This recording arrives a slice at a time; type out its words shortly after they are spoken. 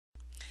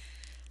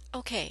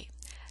Okay,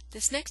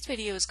 this next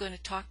video is going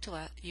to talk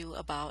to you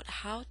about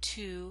how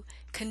to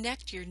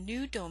connect your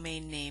new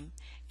domain name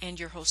and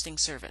your hosting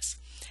service.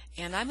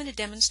 And I'm going to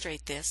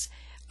demonstrate this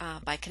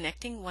by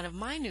connecting one of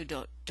my new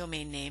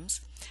domain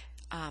names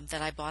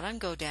that I bought on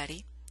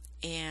GoDaddy,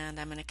 and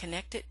I'm going to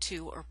connect it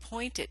to or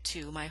point it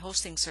to my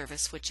hosting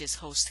service, which is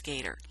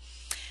HostGator.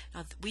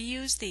 Now, we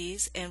use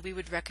these, and we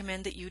would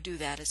recommend that you do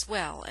that as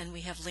well, and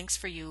we have links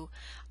for you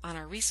on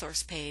our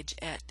resource page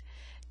at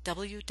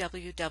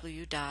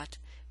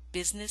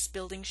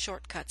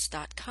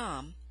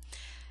www.businessbuildingshortcuts.com,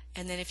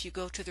 and then if you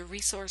go to the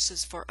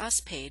resources for us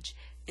page,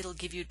 it'll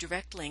give you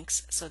direct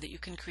links so that you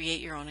can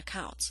create your own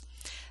accounts.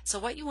 So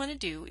what you want to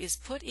do is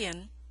put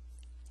in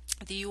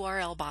the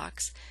URL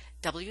box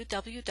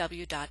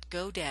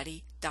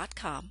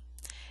www.godaddy.com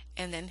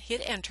and then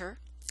hit enter,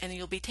 and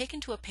you'll be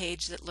taken to a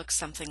page that looks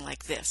something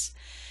like this.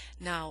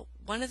 Now,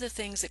 one of the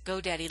things that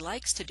GoDaddy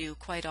likes to do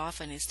quite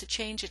often is to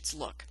change its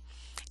look.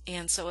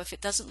 And so if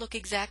it doesn't look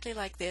exactly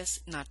like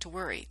this, not to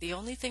worry. The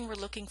only thing we're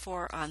looking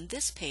for on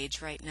this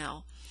page right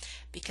now,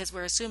 because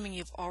we're assuming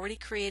you've already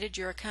created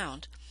your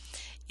account,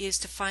 is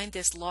to find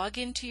this log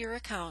into your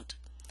account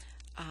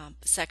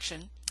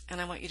section, and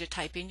I want you to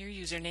type in your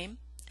username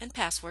and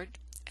password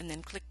and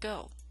then click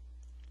go.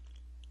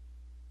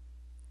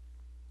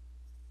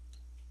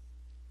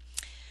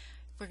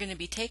 We're going to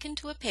be taken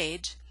to a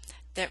page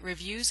that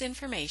reviews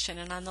information,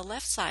 and on the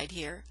left side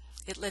here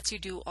it lets you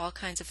do all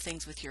kinds of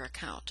things with your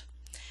account.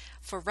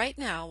 For right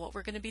now, what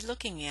we're going to be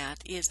looking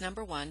at is,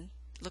 number one,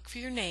 look for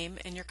your name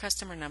and your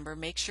customer number,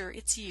 make sure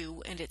it's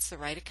you and it's the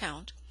right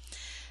account.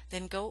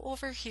 Then go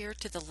over here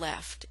to the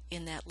left.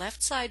 In that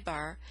left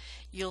sidebar,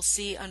 you'll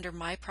see under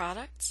My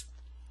Products,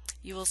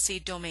 you will see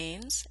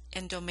Domains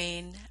and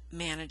Domain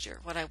Manager.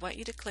 What I want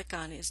you to click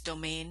on is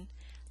Domain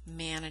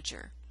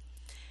Manager.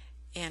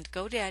 And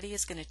GoDaddy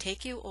is going to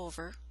take you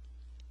over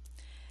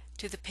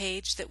to the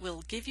page that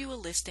will give you a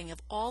listing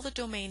of all the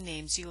domain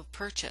names you have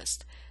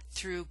purchased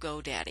through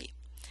GoDaddy.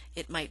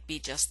 It might be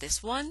just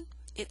this one,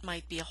 it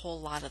might be a whole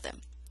lot of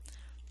them.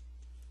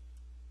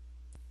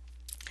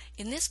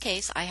 In this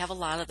case, I have a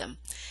lot of them,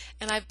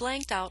 and I've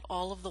blanked out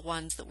all of the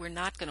ones that we're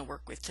not going to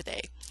work with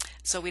today,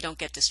 so we don't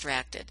get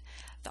distracted.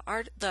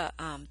 The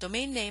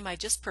domain name I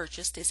just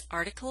purchased is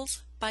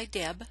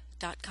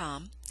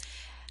articlesbydeb.com,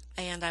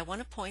 and I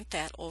want to point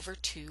that over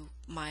to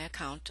my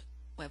account,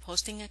 web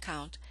hosting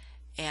account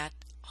at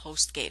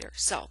HostGator.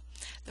 So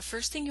the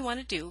first thing you want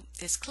to do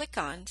is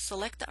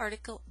select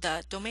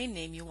the domain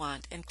name you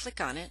want, and click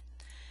on it,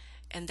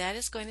 and that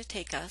is going to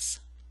take us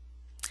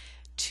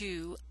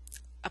to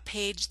a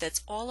page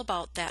that's all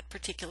about that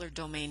particular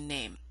domain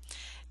name.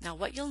 Now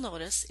what you'll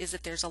notice is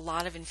that there's a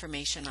lot of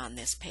information on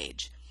this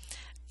page.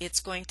 It's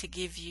going to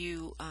give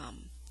you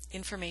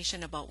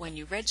information about when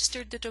you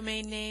registered the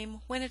domain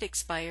name, when it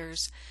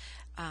expires,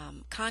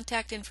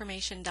 contact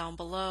information down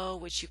below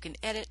which you can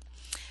edit.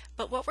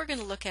 But what we're going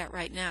to look at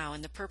right now,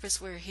 and the purpose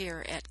we're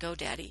here at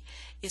GoDaddy,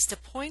 is to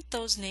point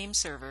those name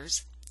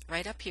servers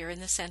right up here in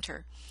the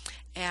center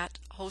at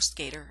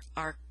HostGator,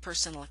 our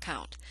personal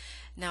account.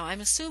 Now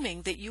I'm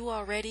assuming that you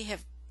already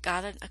have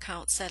got an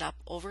account set up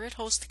over at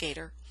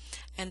HostGator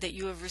and that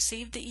you have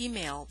received the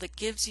email that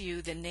gives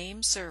you the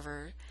name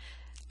server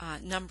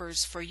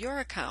numbers for your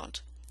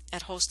account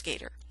at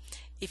HostGator.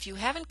 If you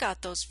haven't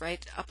got those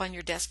right up on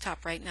your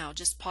desktop right now,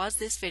 just pause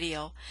this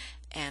video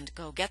and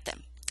go get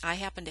them. I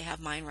happen to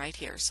have mine right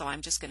here, so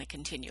I'm just going to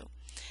continue.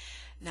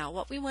 Now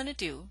what we want to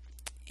do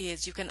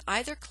is you can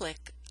either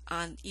click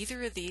on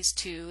either of these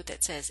two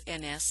that says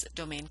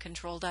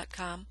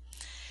nsdomaincontrol.com.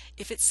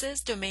 If it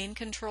says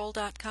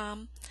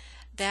domaincontrol.com,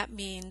 that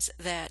means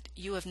that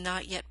you have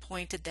not yet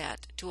pointed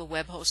that to a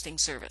web hosting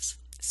service,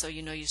 so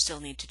you know you still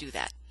need to do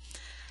that.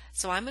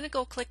 So I'm going to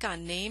go click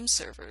on name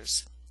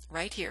servers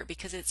right here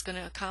because it's going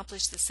to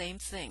accomplish the same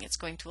thing. It's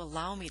going to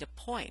allow me to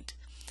point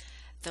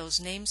those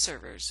name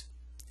servers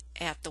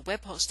at the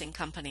web hosting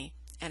company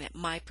and at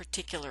my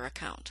particular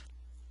account.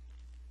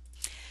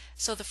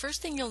 So the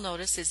first thing you'll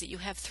notice is that you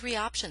have three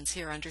options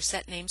here under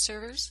Set Name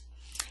Servers.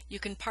 You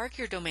can park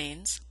your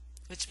domains,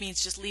 which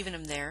means just leaving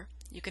them there.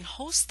 You can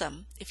host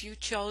them. If you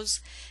chose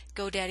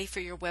GoDaddy for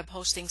your web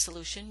hosting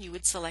solution, you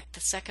would select the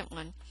second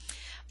one.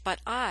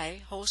 But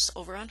I host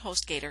over on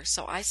HostGator,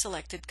 so I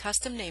selected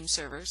Custom Name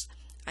Servers.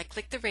 I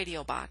clicked the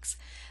radio box.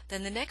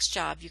 Then the next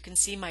job, you can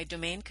see my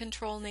domain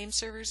control name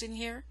servers in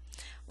here.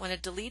 I want to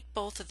delete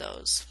both of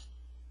those.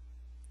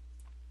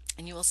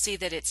 And you will see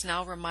that it's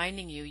now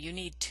reminding you you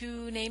need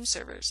two name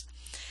servers.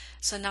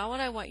 So now what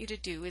I want you to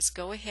do is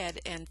go ahead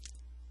and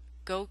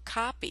go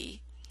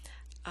copy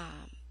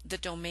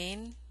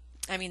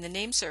the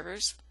name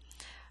servers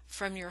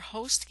from your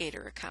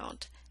HostGator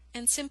account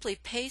and simply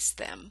paste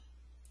them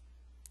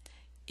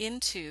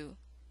into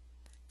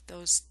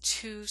those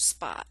two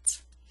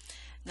spots.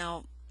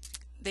 Now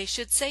they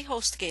should say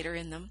HostGator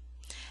in them,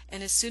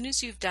 and as soon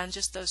as you've done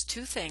just those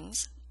two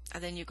things,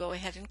 and then you go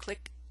ahead and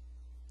click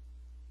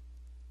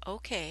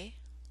OK.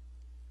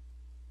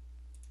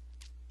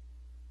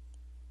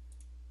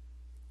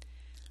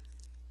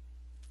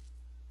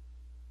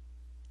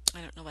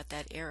 I don't know what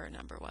that error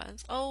number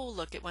was. Oh,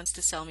 look, it wants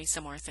to sell me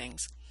some more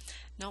things.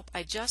 Nope,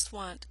 I just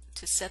want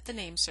to set the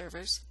name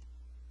servers.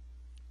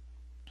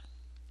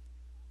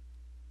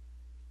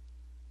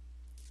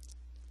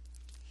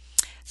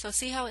 So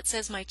see how it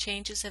says my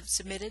changes have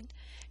submitted?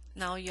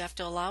 Now you have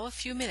to allow a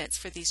few minutes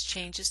for these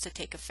changes to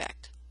take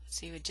effect.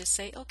 So you would just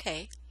say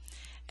OK,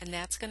 and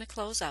that's going to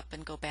close up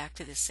and go back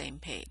to this same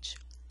page.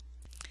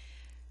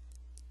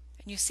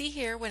 And you see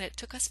here when it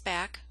took us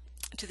back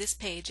to this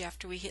page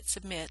after we hit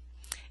submit,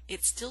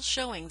 it's still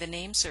showing the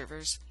name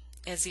servers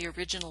as the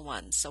original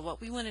ones. So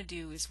what we want to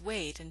do is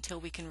wait until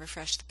we can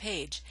refresh the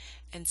page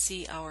and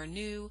see our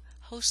new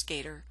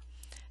HostGator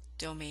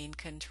domain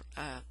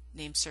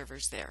name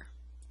servers there.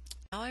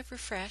 Now I've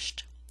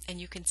refreshed, and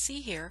you can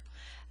see here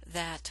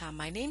that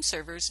my name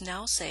servers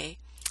now say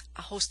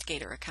a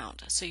HostGator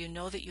account. So you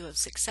know that you have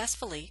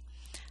successfully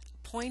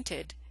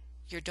pointed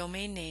your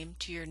domain name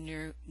to your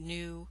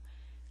new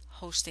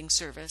hosting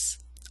service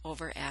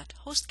over at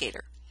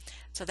HostGator.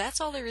 So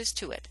that's all there is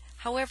to it.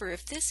 However,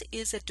 if this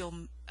is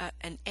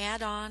an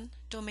add-on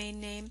domain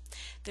name,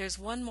 there's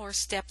one more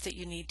step that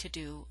you need to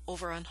do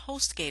over on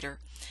HostGator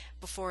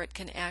before it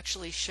can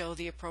actually show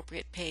the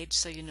appropriate page,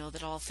 so you know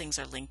that all things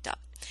are linked up.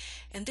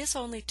 And this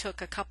only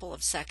took a couple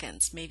of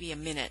seconds, maybe a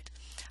minute,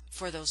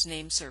 for those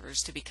name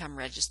servers to become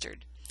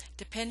registered.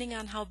 Depending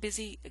on how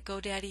busy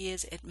GoDaddy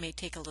is, it may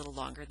take a little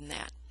longer than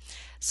that.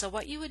 So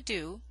what you would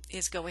do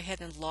is go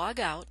ahead and log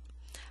out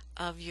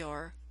of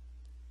your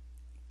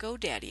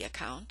GoDaddy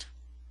account,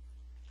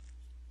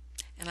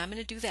 and I'm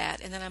going to do that,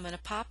 and then I'm going to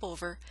pop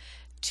over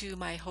to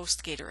my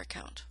HostGator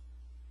account.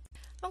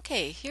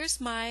 Okay,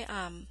 here's my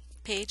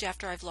page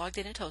after I've logged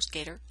in at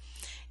HostGator,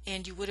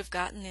 and you would have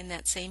gotten in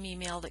that same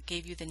email that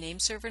gave you the name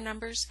server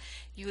numbers,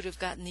 you would have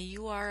gotten the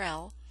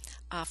URL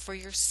for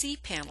your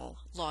cPanel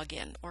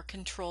login or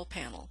control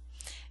panel.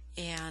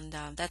 And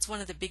that's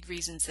one of the big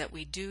reasons that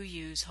we do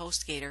use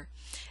HostGator,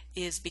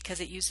 is because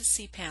it uses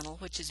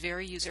cPanel, which is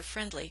very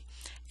user-friendly,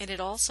 and it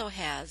also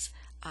has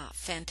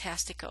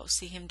Fantastico.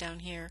 See him down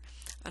here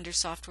under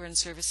Software and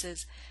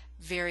Services?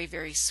 Very,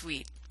 very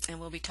sweet, and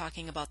we'll be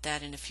talking about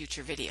that in a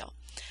future video.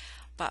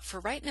 But for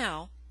right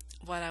now,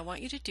 what I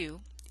want you to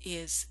do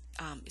is,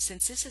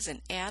 since this is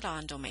an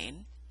add-on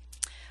domain,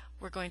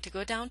 we're going to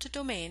go down to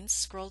Domains,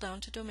 scroll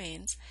down to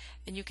Domains,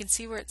 and you can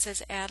see where it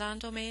says Add-on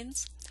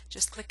Domains.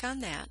 Just click on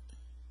that.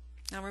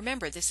 Now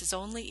remember, this is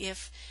only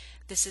if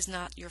this is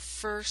not your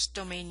first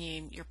domain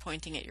name you're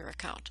pointing at your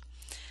account.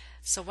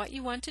 So what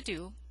you want to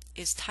do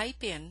is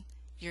type in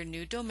your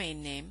new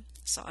domain name.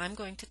 So I'm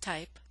going to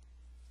type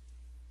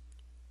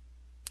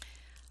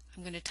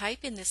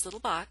in this little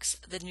box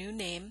the new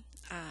name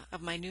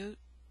of my new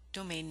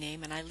domain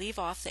name, and I leave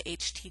off the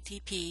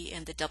HTTP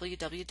and the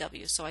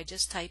www. So I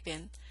just type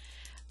in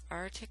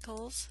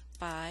articles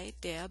by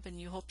Deb, and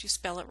you hope you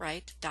spell it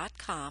right,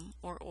 .com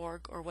or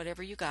 .org or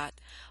whatever you got.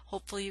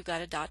 Hopefully you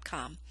got a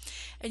 .com.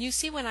 And you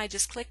see when I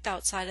just clicked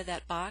outside of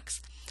that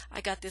box,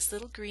 I got this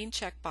little green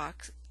check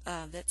box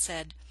that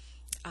said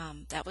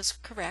that was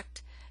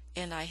correct,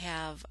 and I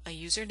have a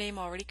username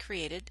already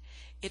created.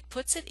 It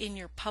puts it in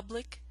your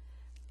public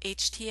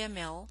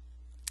HTML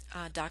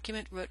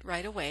document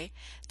right away.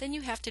 Then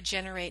you have to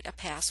generate a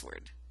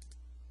password,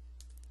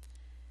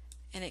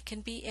 and it can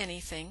be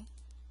anything.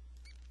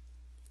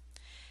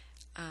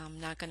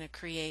 I'm not going to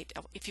create,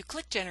 if you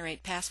click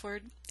generate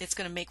password, it's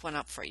going to make one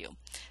up for you.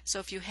 So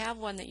if you have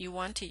one that you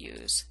want to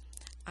use,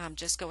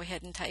 just go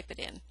ahead and type it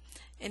in,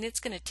 and it's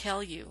going to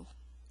tell you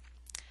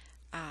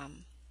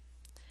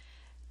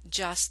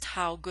just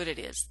how good it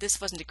is. This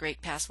wasn't a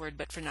great password,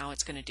 but for now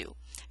it's going to do.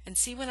 And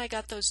see when I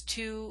got those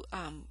two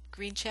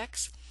green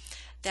checks?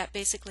 That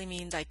basically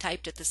means I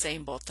typed it the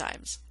same both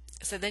times.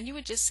 So then you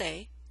would just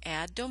say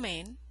add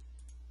domain,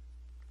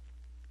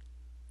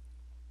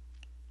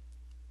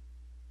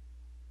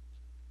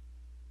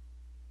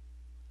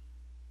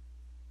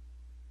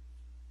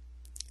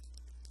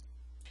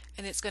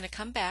 and it's going to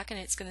come back and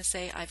it's going to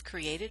say I've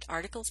created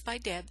Articles by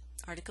Deb.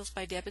 Articles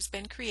by Deb has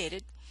been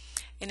created,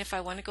 and if I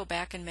want to go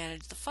back and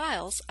manage the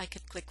files, I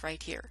could click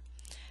right here.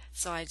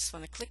 So I just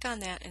want to click on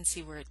that and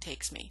see where it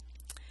takes me.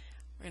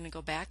 We're going to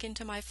go back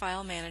into my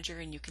file manager,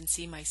 and you can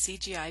see my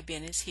CGI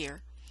bin is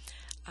here,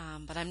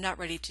 but I'm not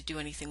ready to do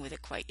anything with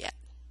it quite yet.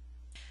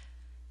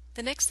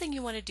 The next thing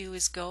you want to do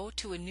is go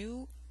to a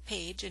new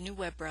page, a new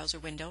web browser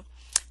window,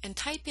 and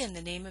type in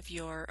the name of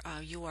your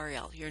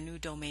URL, your new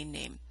domain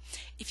name.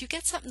 If you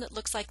get something that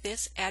looks like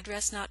this,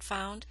 address not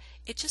found,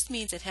 it just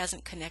means it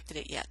hasn't connected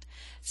it yet.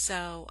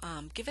 So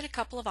give it a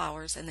couple of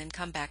hours and then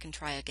come back and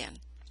try again.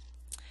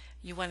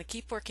 You want to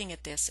keep working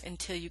at this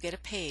until you get a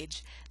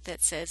page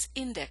that says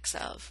index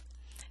of,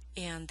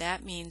 and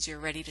that means you're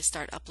ready to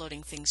start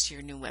uploading things to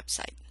your new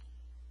website.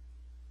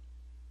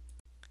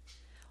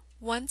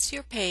 Once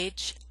your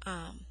page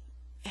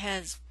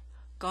has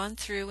gone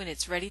through and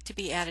it's ready to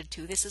be added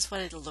to, this is what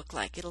it'll look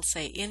like. It'll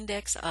say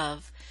index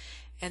of,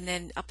 and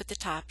then up at the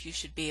top you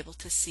should be able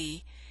to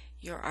see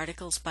your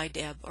Articles by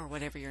Deb or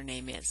whatever your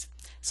name is.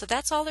 So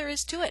that's all there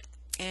is to it,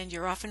 and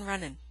you're off and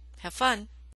running. Have fun!